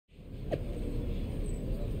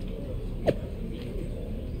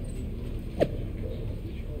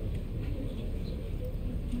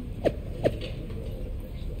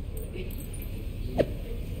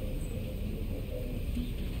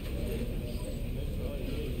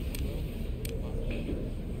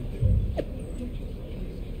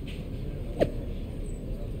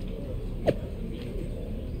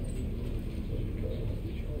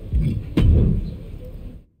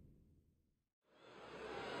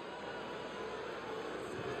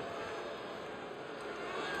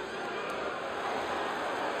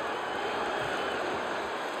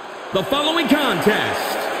The following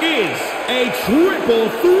contest is a triple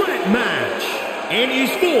threat match and is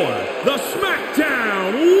for the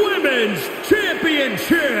SmackDown Women's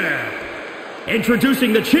Championship.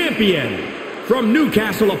 Introducing the champion from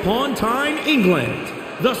Newcastle upon Tyne, England,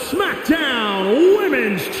 the SmackDown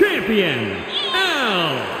Women's Champion,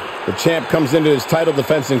 Elle. The champ comes into his title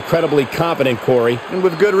defense incredibly confident, Corey. And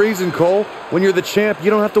with good reason, Cole. When you're the champ,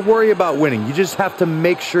 you don't have to worry about winning. You just have to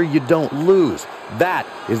make sure you don't lose. That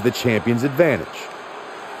is the champion's advantage.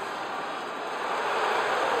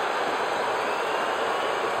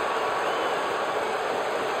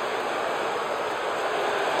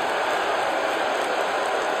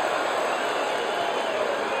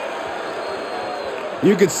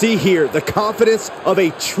 You can see here the confidence of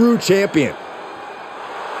a true champion.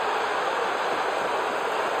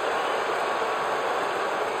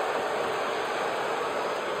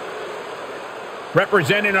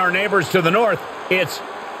 Representing our neighbors to the north, it's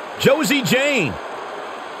Josie Jane.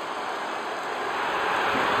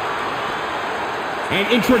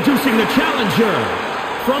 And introducing the challenger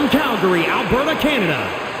from Calgary, Alberta, Canada,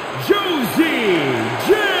 Josie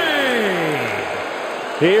Jane.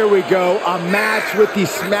 Here we go, a match with the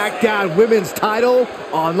SmackDown Women's title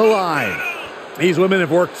on the line. These women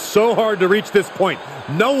have worked so hard to reach this point.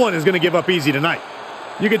 No one is going to give up easy tonight.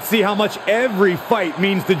 You can see how much every fight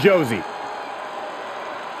means to Josie.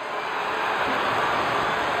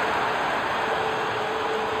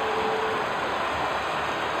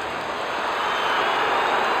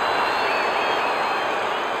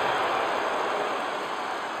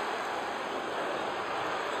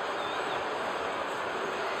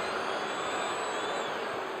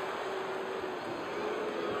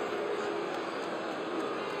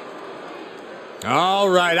 All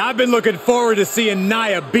right, I've been looking forward to seeing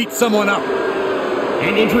Nia beat someone up.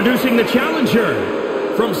 And introducing the challenger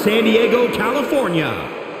from San Diego, California,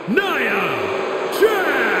 Nia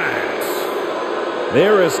Jax.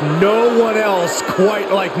 There is no one else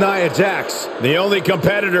quite like Nia Jax. The only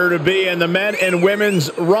competitor to be in the men and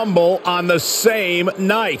women's Rumble on the same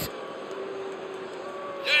night.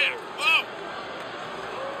 Yeah, whoa.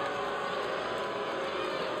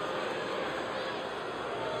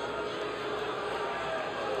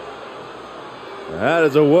 That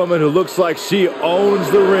is a woman who looks like she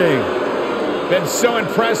owns the ring. Been so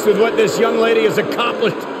impressed with what this young lady has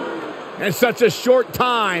accomplished in such a short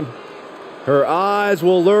time. Her eyes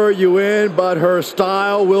will lure you in, but her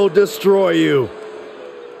style will destroy you.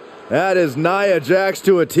 That is Nia Jax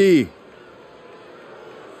to a T.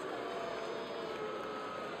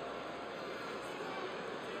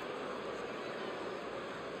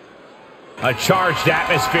 A charged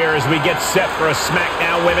atmosphere as we get set for a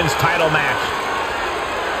SmackDown Women's title match.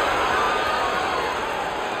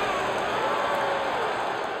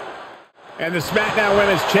 And the SmackDown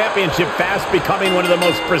Women's Championship fast becoming one of the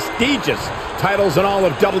most prestigious titles in all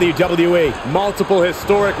of WWE. Multiple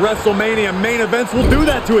historic WrestleMania main events will do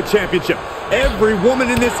that to a championship. Every woman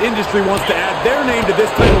in this industry wants to add their name to this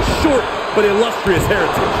title's short but illustrious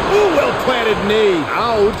heritage. Ooh, well-planted knee.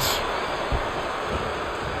 Ouch.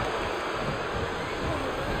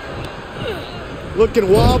 Looking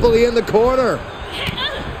wobbly in the corner.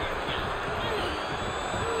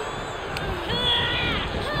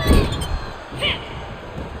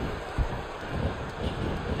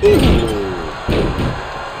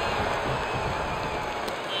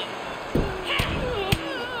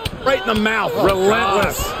 Right in the mouth. Oh,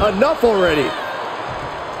 relentless. God. Enough already.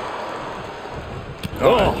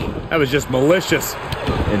 Oh, that was just malicious.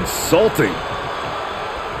 Insulting.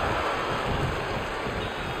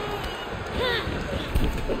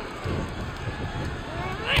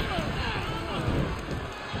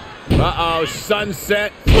 Uh-oh,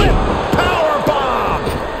 sunset. Flip! Power bomb!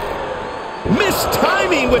 Missed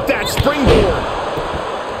timing with that springboard.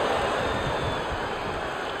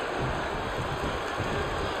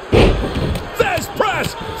 There's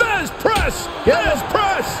press! There's press! There's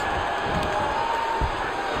press!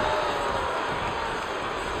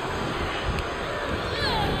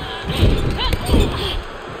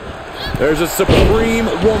 There's a supreme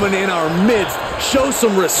woman in our midst. Show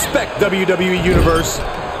some respect, WWE Universe.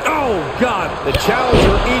 Oh, God. The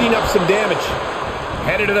challenger eating up some damage.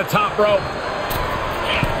 Headed to the top rope.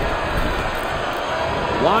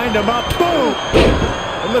 Lined him up. Boom!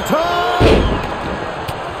 From the top!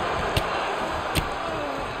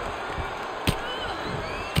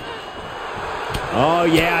 Oh,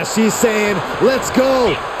 yeah, she's saying, let's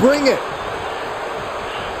go, bring it.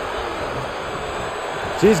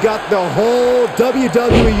 She's got the whole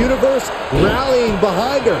WWE Universe rallying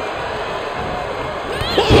behind her.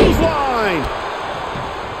 Clothesline!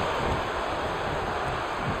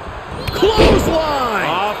 Clothesline!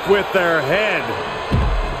 Off with their head.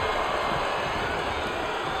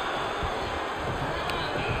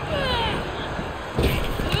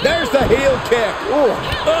 There's the heel kick. Ooh.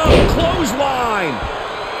 Oh, clothesline.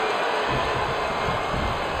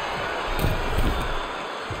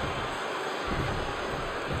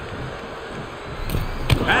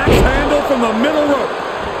 Axe handle from the middle rope.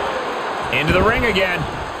 Into the ring again.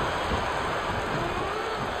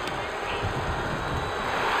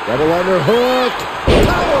 Double underhook.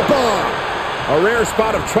 Powerbomb. A rare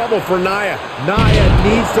spot of trouble for Nia. Nia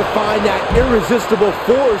needs to find that irresistible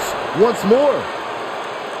force once more.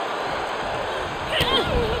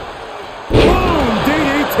 Boom!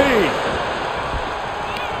 DDT.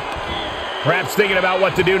 Perhaps thinking about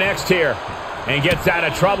what to do next here. And gets out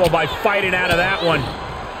of trouble by fighting out of that one.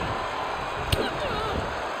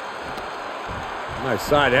 Nice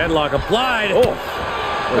side headlock applied. Oh,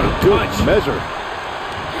 good measure.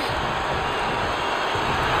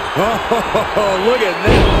 Oh, look at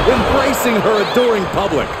that. Embracing her adoring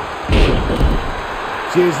public.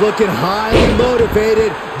 She's looking highly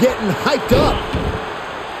motivated, getting hyped up.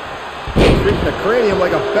 Treating the cranium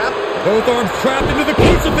like a bat. Both arms trapped into the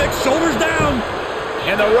crucifix, shoulders down.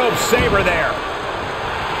 And the rope saber there.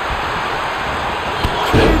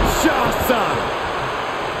 Kinshasa.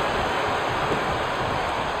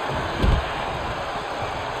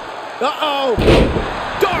 Uh-oh.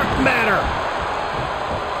 Dark matter.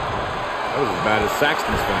 That was as bad as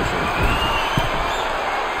Saxton's finishing.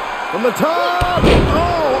 From the top.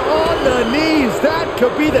 Oh, on the knees. That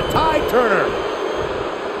could be the tide turner.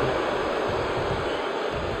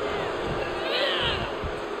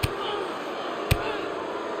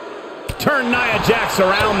 Turn Nia Jax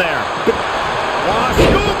around there.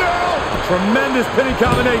 Schoolgirl. Tremendous pinning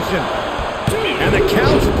combination. And the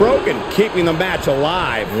count's broken, keeping the match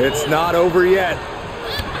alive. It's not over yet.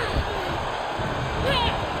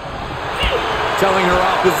 Telling her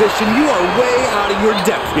opposition, you are way out of your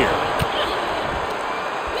depth here.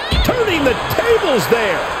 Turning the tables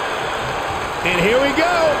there. And here we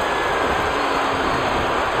go.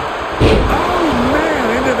 Oh,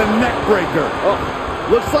 man, into the neck breaker. Oh,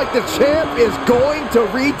 looks like the champ is going to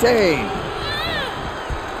retain.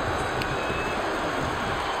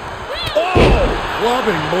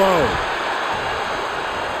 Loving blow.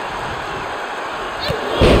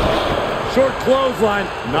 Short clothesline.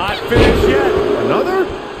 Not finished yet. Another?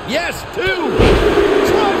 Yes, two.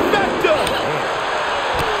 Trifecta.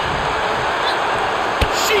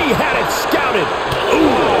 She had it scouted.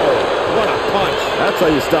 Ooh, what a punch. That's how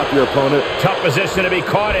you stop your opponent. Tough position to be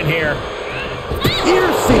caught in here.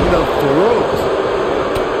 Piercing the throat.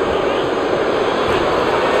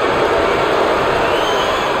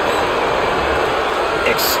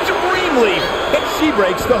 Extremely. She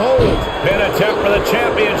breaks the hold. Pin attempt for the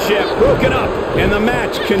championship. Broken up. And the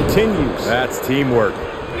match continues. That's teamwork.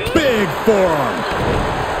 Big forearm.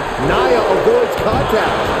 Nia avoids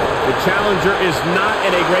contact. The challenger is not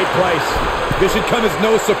in a great place. This should come as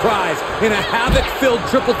no surprise. In a havoc-filled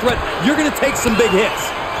triple threat, you're going to take some big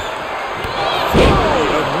hits.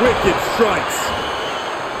 Volley of wicked strikes.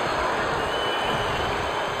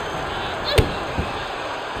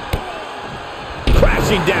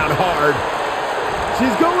 Crashing down hard.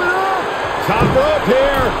 She's going up. Top rope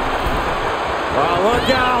here. Oh, look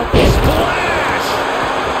out. Splash.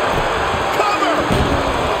 Cover.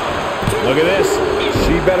 Look at this.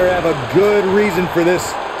 She better have a good reason for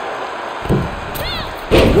this.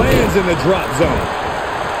 Lands in the drop zone.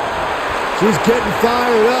 She's getting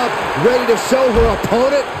fired up, ready to show her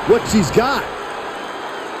opponent what she's got.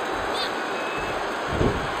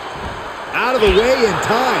 Out of the way in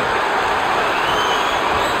time.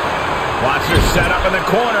 Watch her set up in the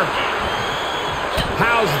corner.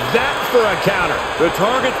 How's that for a counter? The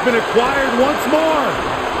target's been acquired once more.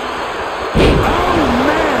 Oh,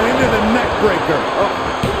 man, into the neck breaker. Oh,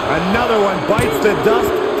 another one bites the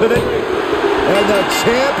dust to the... And the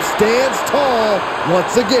champ stands tall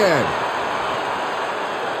once again.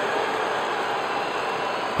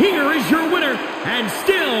 Here is your winner, and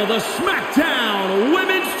still the SmackDown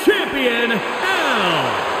Women's Champion,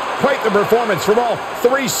 Elle. Quite the performance from all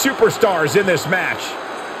three superstars in this match.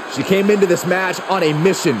 She came into this match on a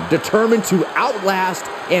mission, determined to outlast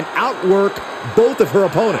and outwork both of her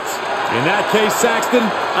opponents. In that case, Saxton,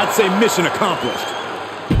 I'd say mission accomplished.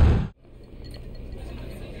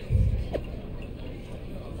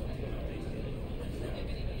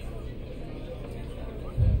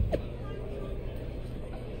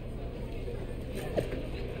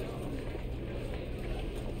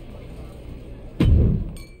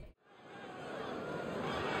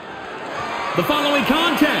 The following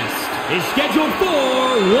contest is scheduled for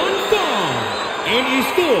one fall and is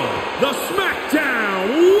for the SmackDown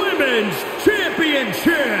Women's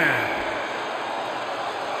Championship.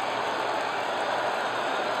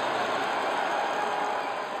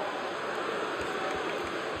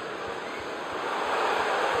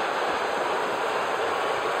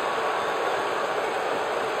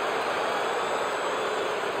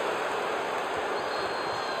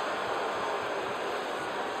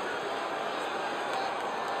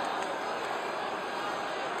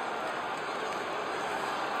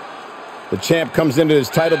 The champ comes into his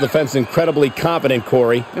title defense incredibly confident,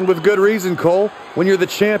 Corey. And with good reason, Cole. When you're the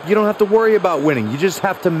champ, you don't have to worry about winning. You just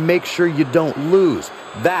have to make sure you don't lose.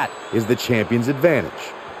 That is the champion's advantage.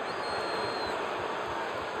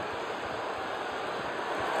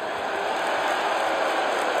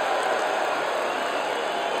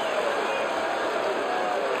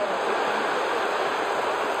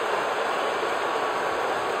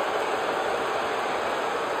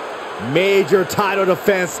 Major title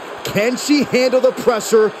defense. Can she handle the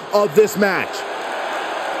pressure of this match?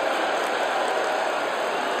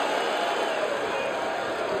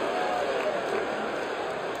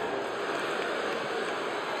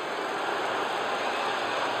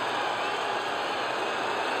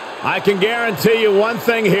 I can guarantee you one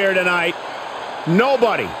thing here tonight.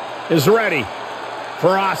 Nobody is ready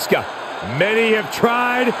for Asuka. Many have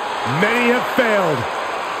tried, many have failed.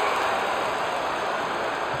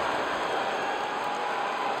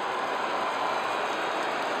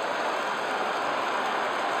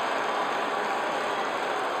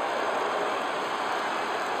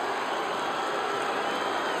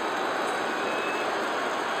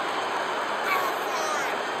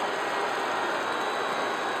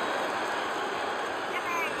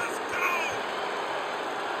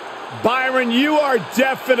 Byron, you are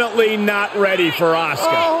definitely not ready for Asuka.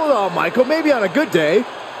 Oh, hold on, Michael. Maybe on a good day.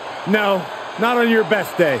 No, not on your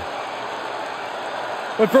best day.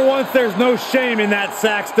 But for once, there's no shame in that,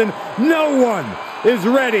 Saxton. No one is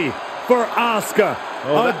ready for Asuka.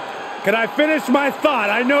 Can I finish my thought?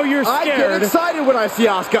 I know you're scared. I get excited when I see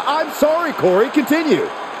Asuka. I'm sorry, Corey. Continue.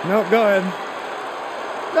 No, go ahead.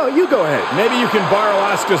 No, you go ahead. Maybe you can borrow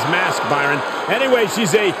Asuka's mask, Byron. Anyway,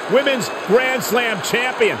 she's a Women's Grand Slam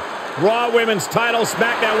champion. Raw Women's title,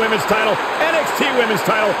 SmackDown Women's title, NXT Women's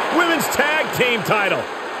title, Women's Tag Team title.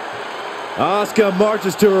 Asuka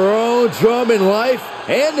marches to her own drum in life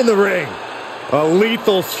and in the ring. A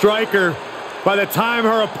lethal striker. By the time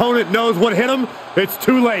her opponent knows what hit him, it's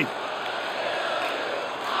too late.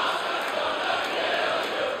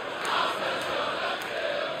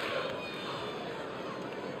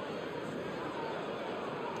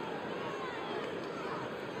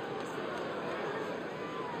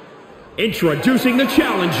 Introducing the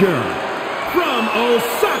challenger from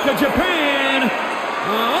Osaka, Japan,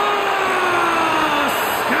 Asuka!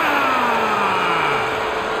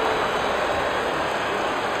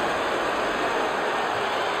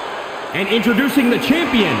 And introducing the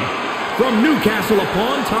champion from Newcastle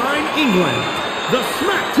upon Tyne, England, the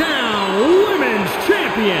SmackDown Women's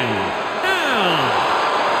Champion,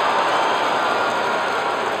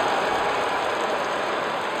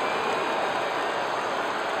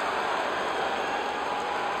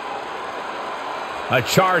 A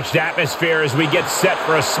charged atmosphere as we get set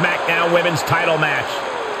for a SmackDown Women's title match.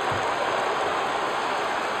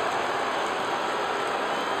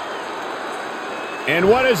 And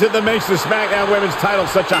what is it that makes the SmackDown Women's title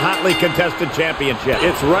such a hotly contested championship?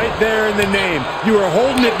 It's right there in the name. You are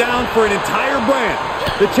holding it down for an entire brand.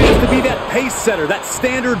 The chance to be that pace setter, that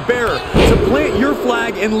standard bearer, to plant your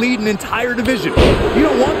flag and lead an entire division. You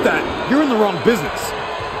don't want that. You're in the wrong business.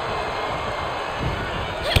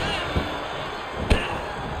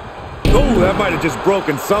 Oh, that might have just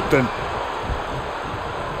broken something.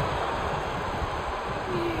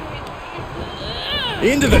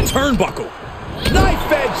 Into the turnbuckle.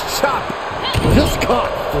 Knife edge chop. Just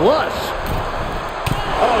caught flush.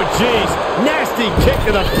 Oh, jeez. Nasty kick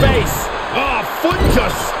to the face. Oh, foot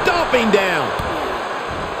just stomping down.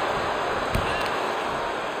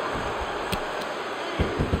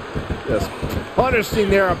 Just punishing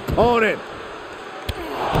their opponent.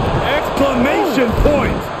 Exclamation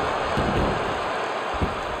point.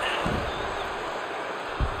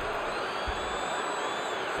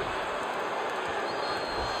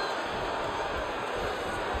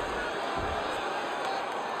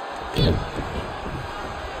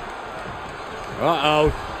 Uh-oh.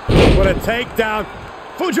 What a takedown.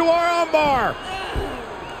 Fujiwara armbar.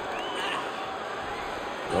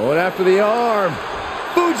 Going after the arm.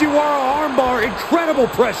 Fujiwara armbar. Incredible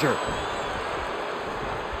pressure.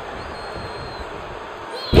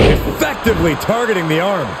 Effectively targeting the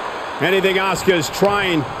arm. Anything Asuka is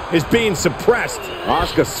trying is being suppressed.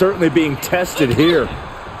 Asuka certainly being tested here.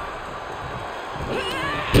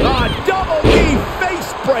 Double knee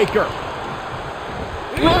face breaker.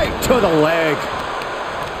 Right to the leg.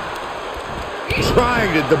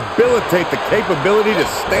 Trying to debilitate the capability to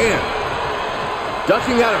stand.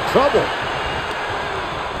 Ducking out of trouble.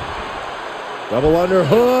 Double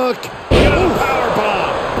underhook.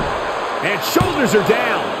 Powerbomb. And shoulders are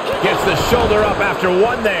down. Gets the shoulder up after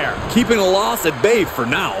one there. Keeping a loss at bay for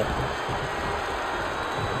now.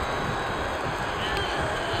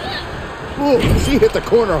 Ooh, she hit the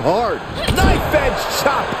corner hard. Knife edge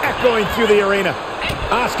chop echoing through the arena.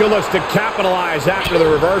 Asuka looks to capitalize after the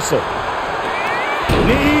reversal.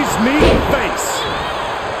 Knees meet face.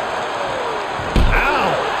 Ow!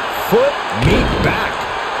 Foot meet back.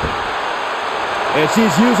 And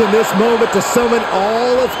she's using this moment to summon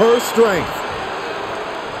all of her strength.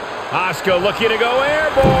 Asuka looking to go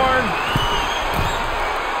airborne.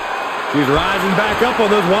 She's rising back up on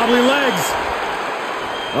those wobbly legs.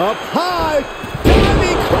 Up high.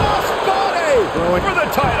 Diving crossbody. For the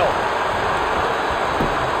title.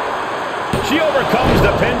 She overcomes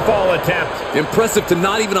the pinfall attempt. Impressive to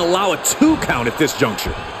not even allow a 2 count at this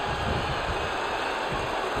juncture.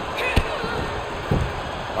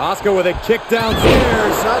 Asuka with a kick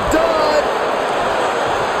downstairs. Not done.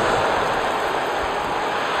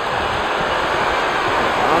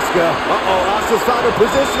 Asuka. Asuka's found her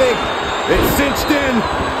positioning. It's cinched in.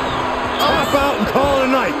 Tap out and call it a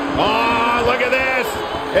night. Oh, look at this.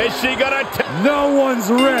 Is she gonna... No one's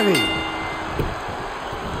ready.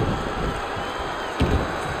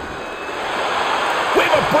 We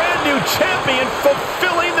have a brand new champion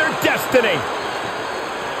fulfilling their destiny.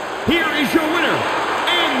 Here is your winner,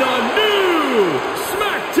 and the new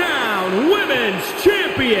SmackDown Women's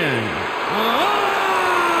Champion, Asuka!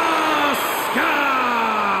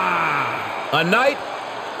 A night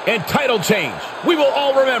and title change we will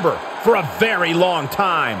all remember for a very long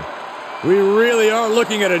time. We really are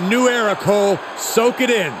looking at a new era, Cole. Soak it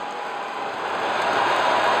in.